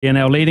And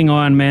our leading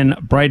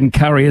Ironman, Braden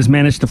Currie, has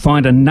managed to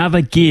find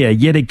another gear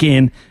yet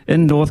again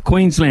in North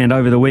Queensland.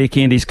 Over the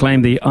weekend, he's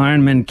claimed the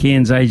Ironman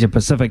Cairns Asia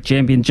Pacific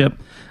Championship,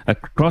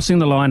 crossing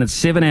the line at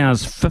 7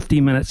 hours, 50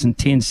 minutes and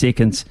 10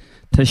 seconds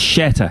to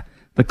shatter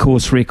the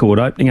course record,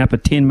 opening up a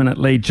 10-minute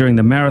lead during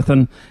the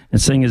marathon and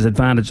seeing his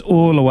advantage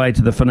all the way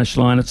to the finish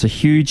line. It's a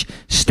huge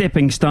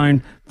stepping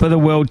stone for the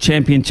World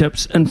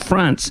Championships in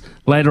France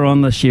later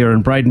on this year,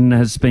 and Braden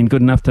has been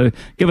good enough to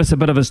give us a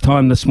bit of his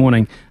time this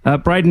morning.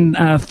 Braden,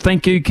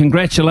 thank you,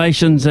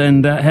 congratulations,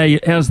 and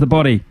how's the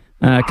body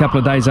a couple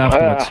of days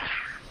afterwards?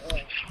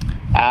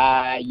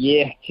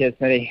 Yeah, cheers,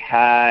 Mitty.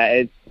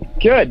 It's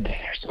good,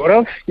 sort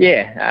of.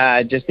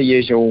 Yeah, just the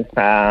usual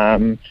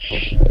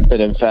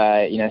bit of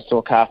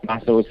sore calf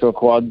muscles, sore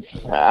quads,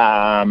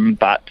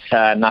 but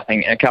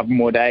nothing. A couple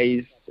more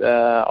days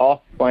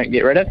off won't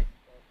get rid of.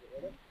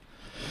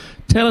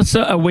 Tell us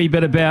a wee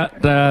bit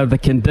about the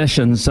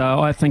conditions.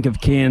 I think of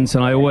Cairns,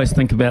 and I always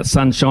think about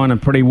sunshine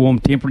and pretty warm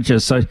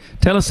temperatures. So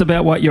tell us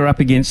about what you're up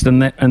against in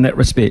that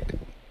respect.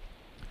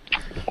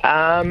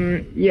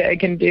 Yeah, it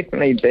can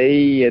definitely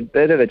be a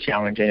bit of a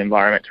challenging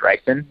environment to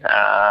race in.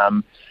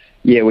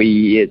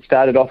 It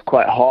started off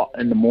quite hot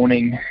in the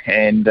morning,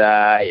 and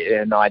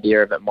an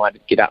idea of it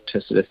might get up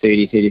to sort of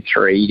 30,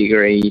 33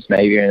 degrees,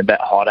 maybe even a bit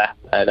hotter.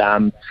 But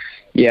I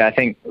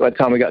think by the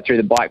time we got through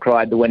the bike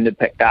ride, the wind had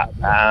picked up,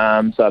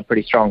 so a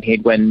pretty strong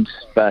headwind.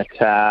 But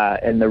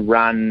in the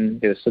run,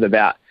 there was sort of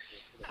about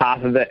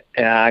half of it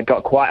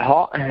got quite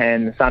hot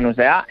and the sun was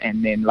out,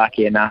 and then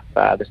lucky enough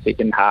the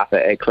second half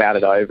it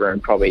clouded over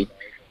and probably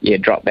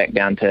dropped back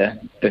down to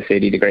the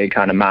 30-degree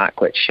kind of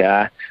mark, which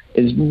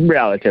is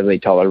relatively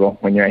tolerable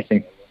when you're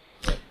racing.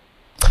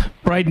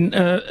 Braden,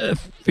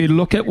 if you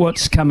look at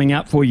what's coming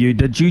up for you,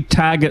 did you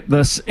target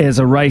this as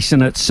a race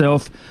in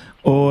itself,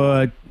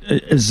 or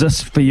is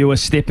this for you a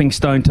stepping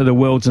stone to the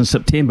Worlds in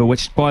September,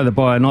 which, by the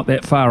by, are not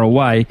that far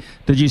away?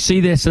 Did you see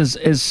this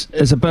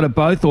as a bit of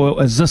both,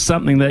 or is this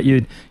something that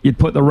you'd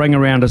put the ring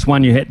around as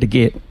one you had to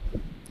get?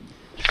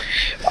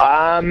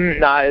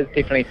 No, it's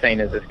definitely seen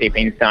as a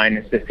stepping stone.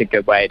 It's just a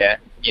good way to,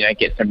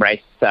 get some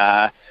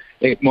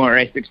more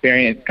race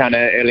experience kind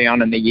of early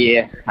on in the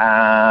year,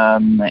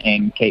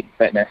 and keep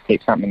fitness,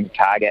 keep something to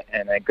target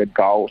and a good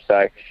goal.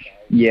 So,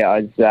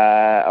 yeah,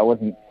 I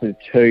wasn't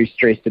too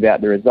stressed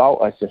about the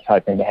result. I was just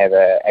hoping to have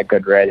a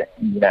good race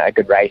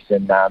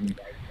and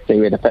see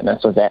where the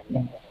fitness was at.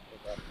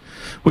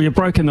 Well, you've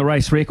broken the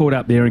race record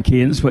up there in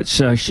Cairns, which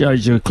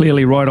shows you're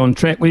clearly right on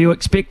track. Were you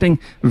expecting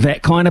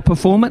that kind of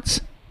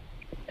performance?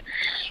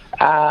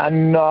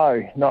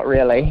 No, not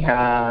really,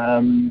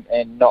 and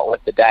not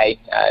with the day.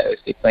 It was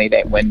definitely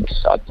that wind,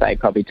 I'd say,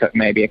 probably took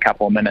maybe a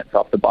couple of minutes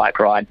off the bike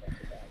ride.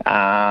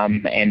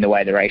 And the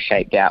way the race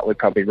shaped out, we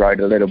probably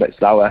rode a little bit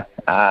slower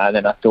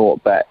than I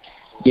thought. But,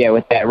 yeah,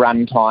 with that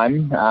run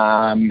time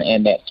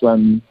and that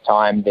swim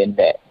time, then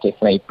that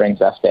definitely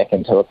brings us back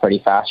into a pretty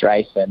fast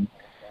race. And,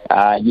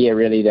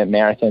 really the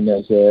marathon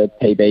was a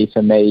PB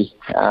for me.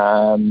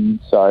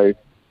 I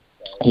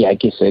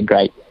guess a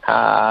great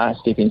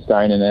stepping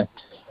stone and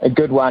a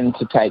good one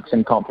to take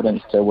some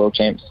confidence to World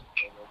Champs.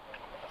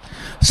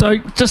 So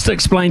just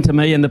explain to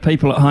me and the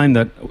people at home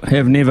that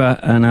have never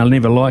and are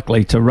never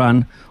likely to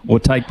run or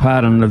take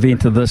part in an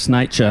event of this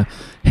nature,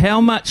 how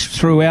much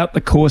throughout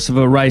the course of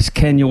a race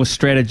can your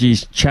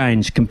strategies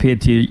change compared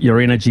to your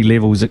energy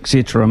levels,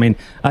 etc.? I mean,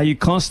 are you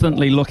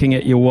constantly looking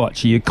at your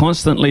watch? Are you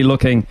constantly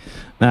looking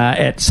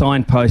at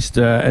signposts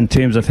in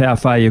terms of how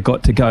far you've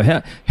got to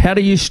go? How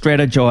do you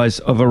strategize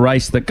of a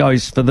race that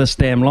goes for this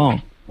damn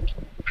long?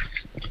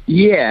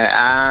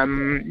 Yeah,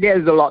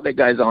 there's a lot that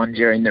goes on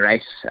during the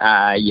race.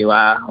 You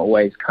are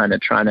always kind of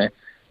trying to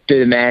do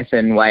the math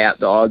and weigh up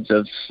the odds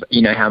of,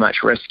 how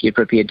much risk you're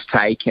prepared to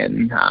take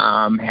and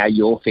how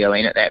you're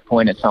feeling at that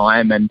point of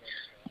time. And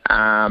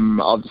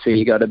obviously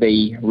you got to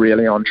be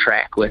really on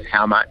track with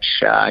how much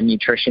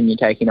nutrition you're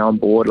taking on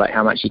board, like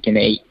how much you can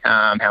eat,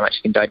 how much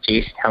you can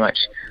digest, how much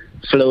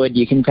fluid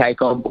you can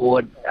take on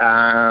board.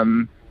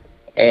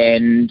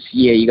 And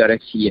you got to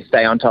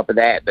stay on top of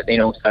that, but then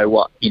also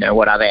what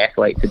other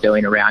athletes are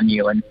doing around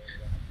you, and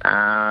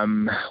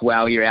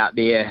while you're out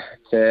there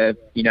to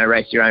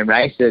race your own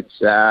race, it's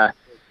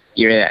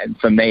you're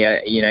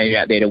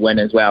out there to win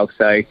as well.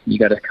 So you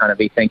got to kind of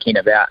be thinking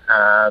about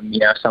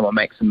if someone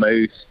makes a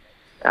move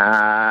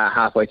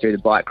halfway through the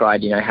bike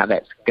ride, how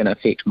that's going to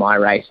affect my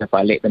race if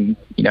I let them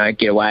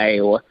get away,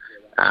 or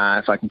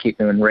if I can keep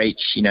them in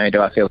reach.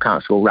 Do I feel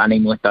comfortable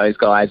running with those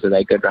guys? Are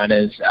they good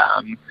runners?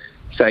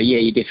 So,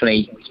 you're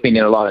definitely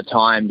spending a lot of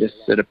time just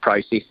sort of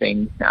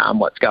processing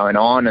what's going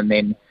on, and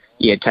then,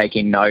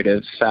 taking note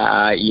of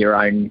your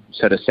own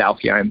sort of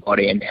self, your own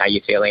body, and how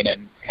you're feeling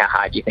and how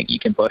hard you think you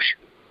can push.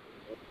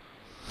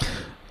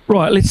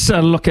 Right, let's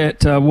look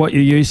at what you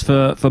use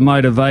for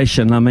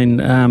motivation. I mean,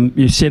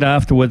 you said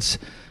afterwards,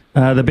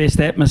 the best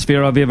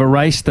atmosphere I've ever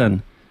raced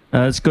in.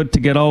 It's good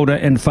to get older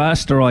and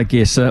faster, I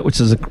guess,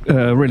 which is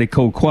a really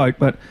cool quote.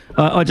 But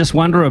I just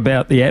wonder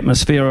about the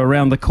atmosphere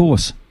around the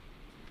course.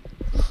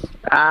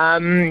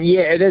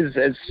 Yeah, it is.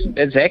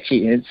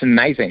 It's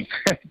amazing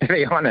to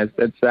be honest.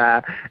 It's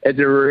a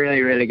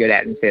really, really good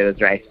atmosphere,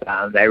 this race.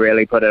 They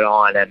really put it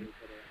on, and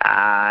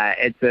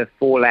it's a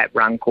 4-lap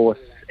run course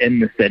in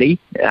the city.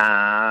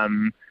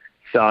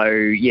 So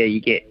yeah, you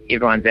get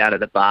everyone's out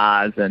at the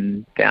bars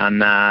and down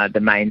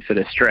the main sort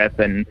of strip,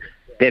 and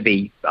there'd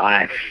be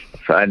I'd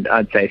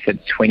say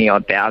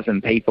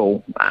 20,000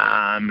 people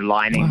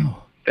lining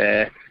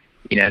the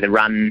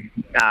run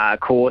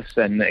course,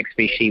 and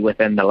especially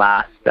within the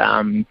last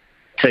 2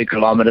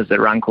 kilometres of the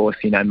run course,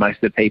 most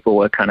of the people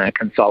were kind of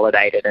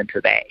consolidated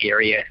into that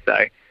area.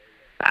 So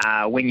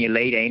when you're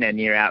leading and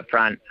you're out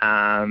front,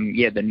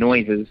 the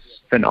noise is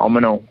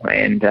phenomenal,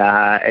 and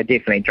it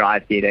definitely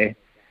drives you to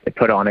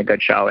put on a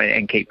good show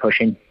and keep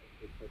pushing.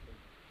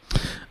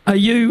 Are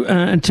you,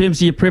 in terms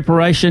of your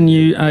preparation,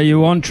 are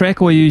you on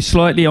track, or are you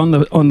slightly on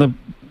the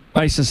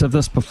basis of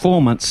this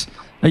performance?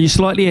 Are you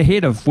slightly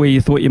ahead of where you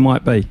thought you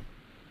might be?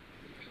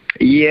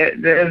 Yeah,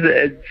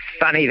 it's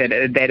funny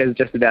that is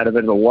just about a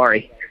bit of a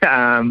worry.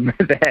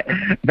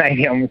 That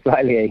maybe I'm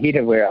slightly ahead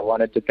of where I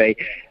wanted to be.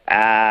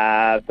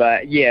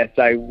 But yeah,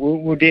 so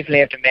we'll definitely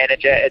have to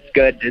manage it. It's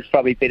good. It's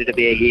probably better to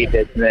be ahead,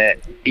 isn't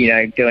it?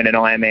 Doing an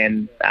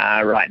Ironman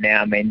right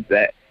now means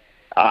that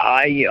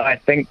I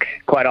think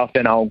quite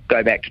often I'll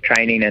go back to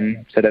training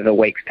in sort of a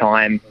week's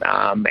time,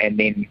 and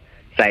then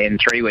say in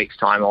 3 weeks'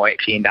 time I'll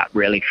actually end up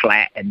really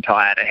flat and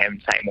tired and having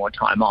to take more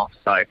time off.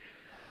 So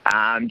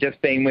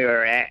just being where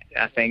we're at,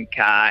 I think,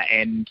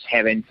 and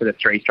having sort of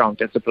 3 strong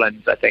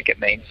disciplines, I think it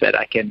means that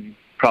I can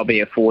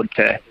probably afford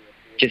to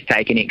just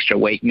take an extra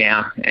week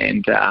now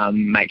and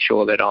make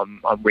sure that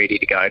I'm ready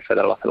to go for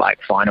the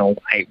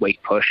final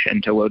 8-week push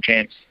into World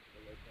Champs.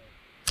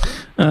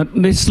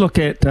 Let's look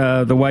at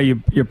the way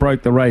you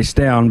broke the race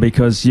down,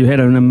 because you had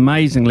an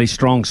amazingly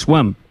strong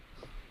swim.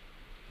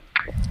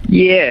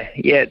 Yeah,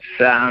 it's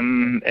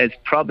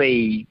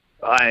probably,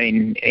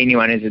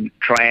 anyone who's a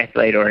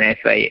triathlete or an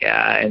athlete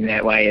in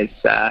that way is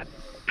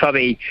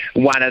probably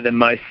one of the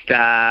most,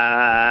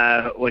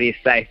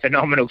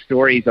 phenomenal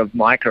stories of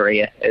my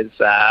career, is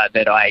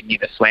that I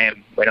never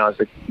swam when I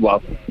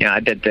was, I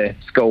did the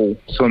school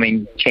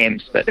swimming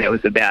champs, but that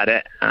was about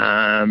it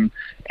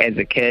as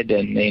a kid,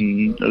 and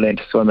then learned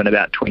to swim at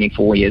about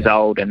 24 years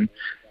old, and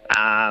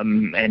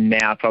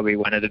now probably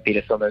one of the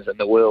better swimmers in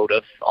the world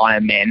of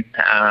Ironman.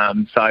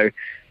 So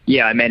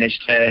yeah, I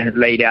managed to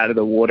lead out of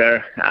the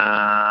water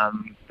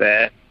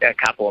for a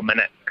couple of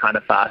minutes kind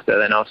of faster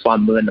than I've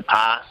swum in the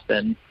past,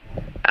 and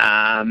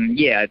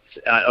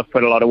I've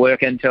put a lot of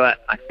work into it.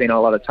 I spent a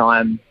lot of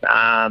time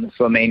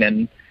swimming,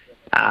 and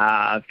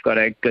I've got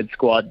a good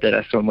squad that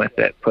I swim with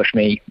that push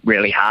me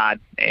really hard,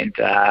 and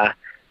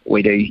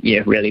we do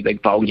really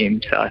big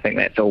volume, so I think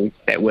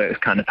that work's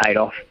kind of paid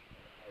off.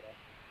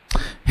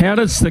 How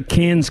does the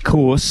Cairns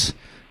course,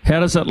 how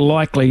does it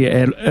likely,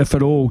 if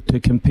at all, to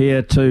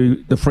compare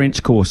to the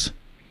French course?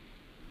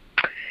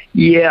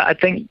 Yeah, I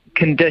think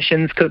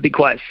conditions could be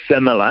quite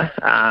similar.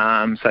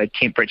 So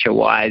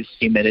temperature-wise,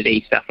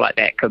 humidity, stuff like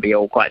that could be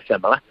all quite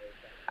similar.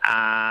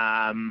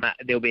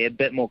 There'll be a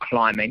bit more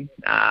climbing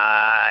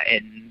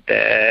in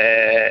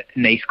the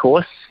Nice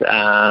course.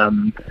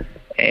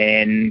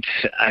 And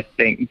I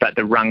think, but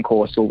the run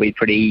course will be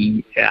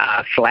pretty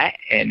flat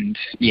and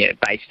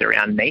based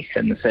around Nice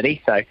in the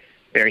city, so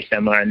very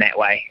similar in that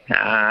way.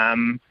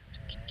 I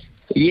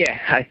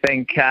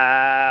think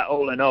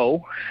all in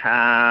all,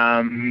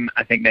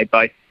 I think they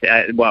both.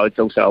 It's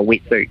also a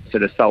wetsuit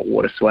sort of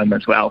saltwater swim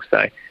as well,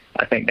 so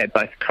I think they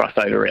both cross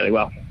over really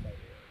well.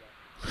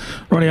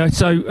 Rightio.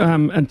 So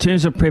in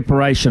terms of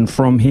preparation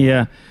from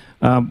here,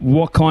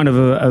 what kind of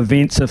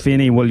events, if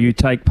any, will you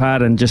take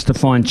part in, just to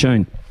fine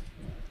tune?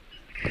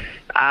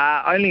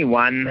 Only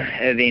one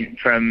event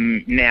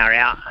from now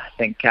out. I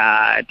think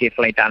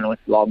definitely done with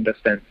long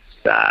distance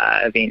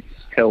events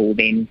till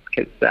then,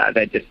 because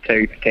they're just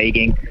too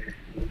fatiguing.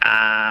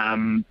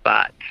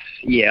 But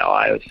yeah,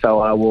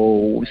 I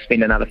will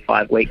spend another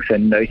 5 weeks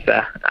in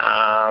Noosa,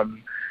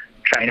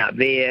 train up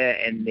there,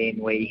 and then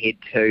we head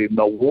to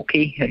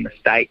Milwaukee in the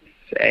States,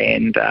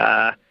 and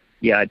I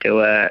do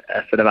a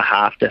sort of a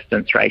half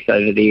distance race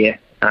over there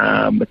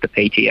with the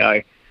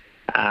PTO.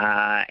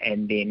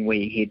 And then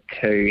we head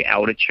to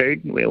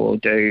altitude, where we'll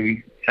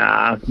do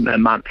a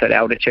month at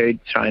altitude,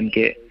 try and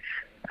get,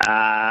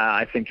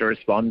 I think, to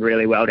respond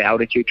really well to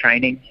altitude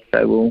training.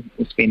 So we'll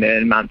spend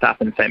a month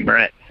up in St.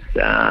 Moritz,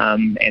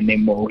 and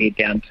then we'll head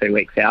down 2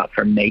 weeks out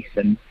from Nice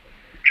and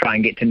try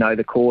and get to know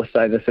the course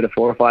over sort of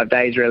 4 or 5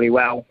 days really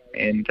well.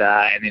 And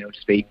then it'll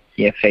just be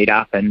feet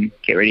up and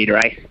get ready to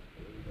race.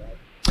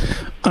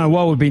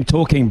 While we've been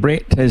talking,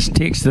 Brett has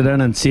texted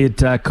in and said,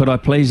 could I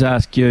please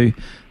ask you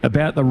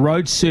about the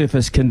road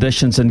surface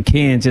conditions in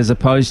Cairns as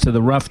opposed to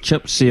the rough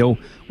chip seal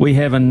we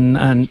have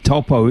in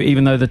Taupo,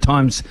 even though the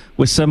times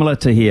were similar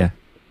to here?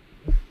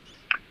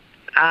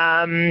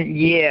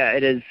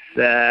 It is.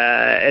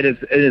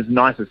 It is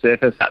nicer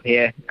surface up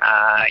here.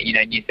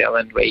 New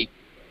Zealand, we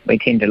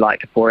tend to like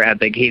to pour our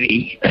big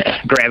heavy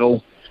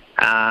gravel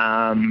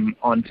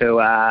onto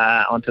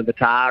the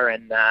tar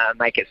and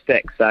make it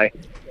stick. So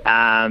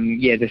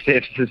the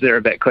surfaces are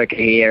a bit quicker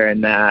here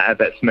and a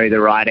bit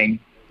smoother riding,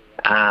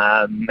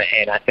 and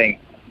I think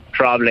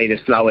probably the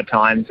slower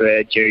times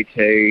were due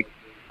to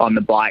a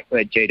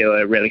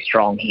really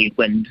strong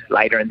headwind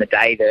later in the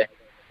day.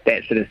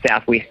 That sort of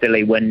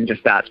southwesterly wind just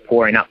starts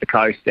pouring up the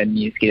coast and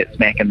you just get it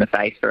smack in the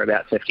face for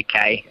about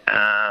 50k.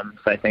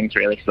 So things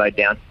really slowed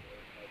down.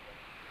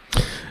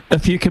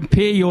 If you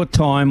compare your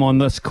time on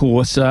this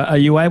course, are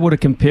you able to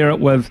compare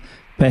it with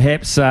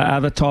perhaps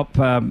other top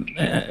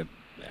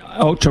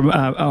ultra,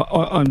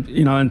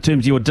 in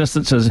terms of your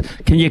distances?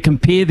 Can you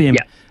compare them,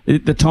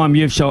 the time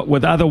you've shot,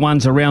 with other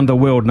ones around the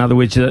world? In other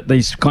words,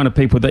 these kind of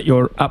people that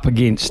you're up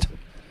against?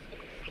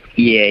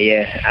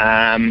 You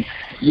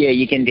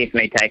can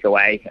definitely take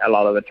away a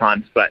lot of the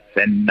time splits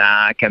and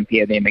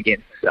compare them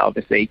against,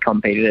 obviously,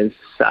 competitors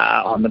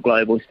on the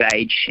global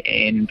stage.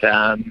 And,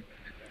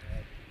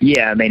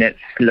 it's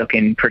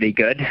looking pretty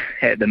good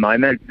at the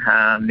moment.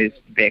 There's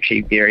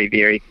actually very,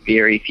 very,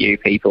 very few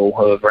people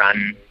who have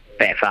run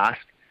that fast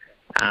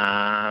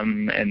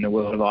in the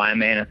world of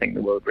Ironman. I think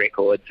the world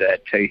record's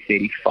at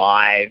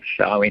 2:35.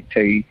 So I went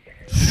to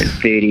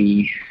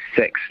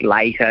 36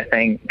 late, I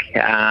think.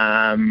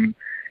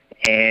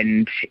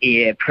 And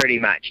pretty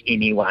much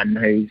anyone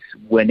who's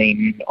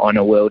winning on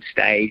a world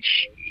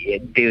stage,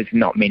 there's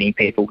not many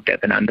people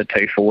dipping under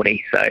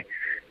 2:40. So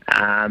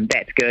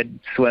that's good.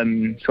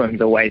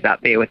 Swim's always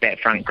up there with that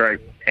front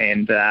group,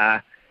 and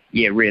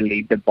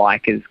really the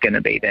bike is going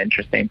to be the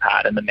interesting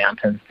part in the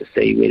mountains to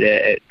see whether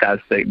it does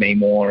suit me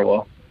more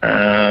or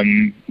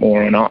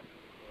not.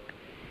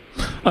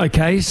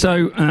 Okay,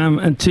 so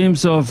in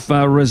terms of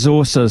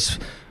resources,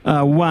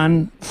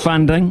 one,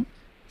 funding.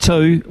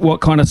 Two,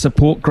 what kind of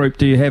support group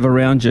do you have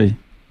around you?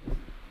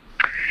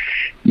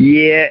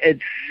 Yeah,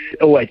 it's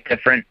always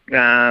different.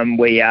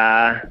 We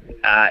are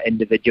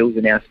individuals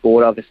in our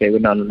sport. Obviously, we're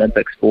not an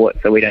Olympic sport,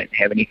 so we don't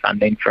have any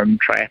funding from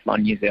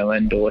Triathlon New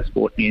Zealand or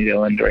Sport New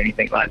Zealand or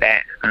anything like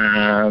that.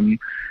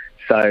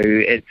 So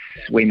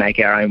we make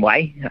our own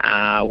way,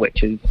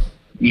 which is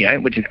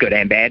good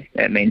and bad.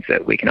 It means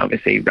that we can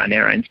obviously run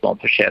our own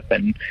sponsorship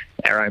and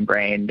our own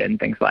brand and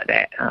things like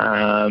that.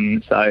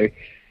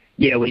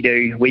 We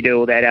do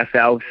all that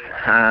ourselves,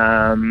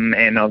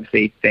 and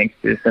obviously thanks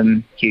to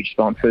some huge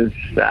sponsors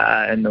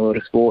in the world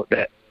of sport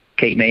that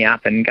keep me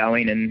up and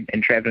going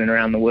and travelling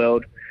around the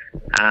world.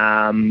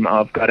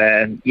 I've got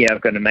an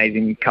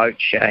amazing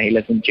coach. He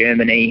lives in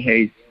Germany,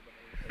 who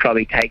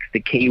probably takes the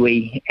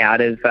Kiwi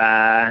out of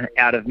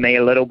me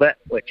a little bit,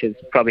 which is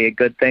probably a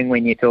good thing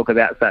when you talk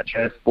about such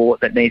a sport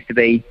that needs to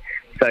be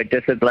so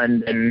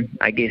disciplined and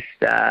I guess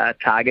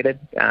targeted.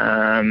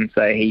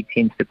 So he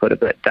tends to put a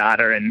bit of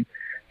data and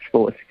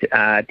sports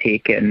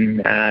tech and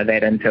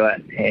that into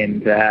it,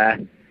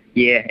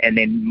 and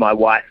then my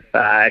wife,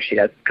 she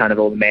does kind of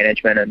all the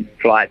management and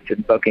flights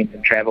and bookings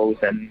and travels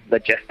and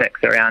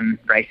logistics around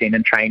racing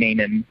and training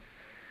and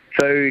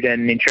food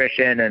and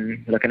nutrition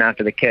and looking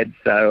after the kids.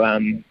 So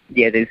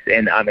there's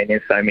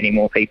so many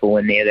more people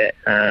in there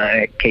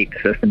that keep the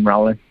system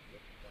rolling.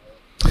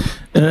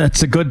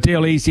 It's a good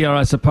deal easier,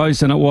 I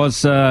suppose, than it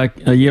was a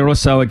year or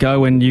so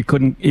ago when you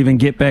couldn't even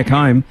get back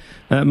home.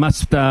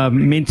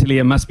 Mentally,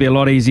 it must be a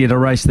lot easier to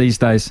race these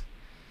days.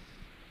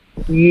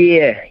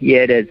 Yeah,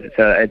 it is.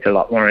 It's a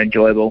lot more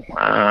enjoyable.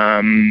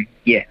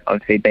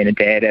 Obviously, being a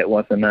dad, it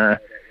wasn't a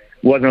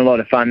lot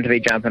of fun to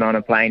be jumping on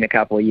a plane a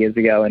couple of years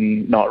ago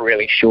and not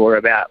really sure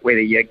about whether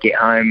you'd get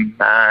home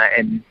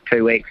in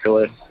 2 weeks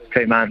or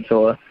 2 months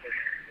or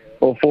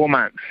 4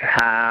 months.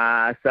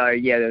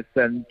 There's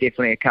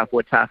definitely a couple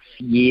of tough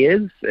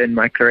years in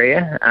my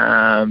career,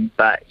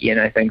 but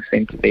things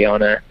seem to be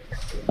on a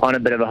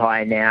bit of a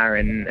high now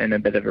and a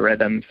bit of a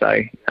rhythm.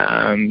 So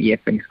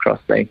fingers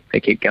crossed they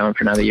keep going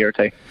for another year or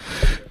two.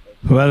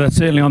 Well, they're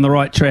certainly on the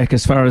right track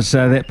as far as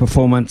that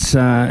performance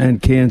in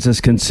Cairns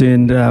is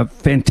concerned.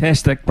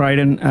 Fantastic,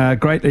 Braden.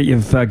 Great that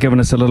you've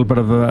given us a little bit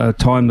of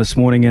time this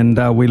morning, and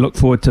we look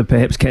forward to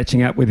perhaps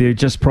catching up with you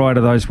just prior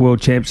to those World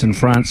Champs in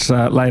France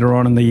later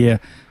on in the year.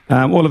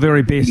 All the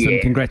very best,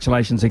 and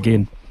congratulations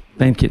again.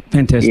 Thank you.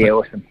 Fantastic. Yeah,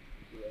 awesome.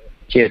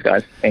 Cheers,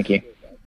 guys. Thank you.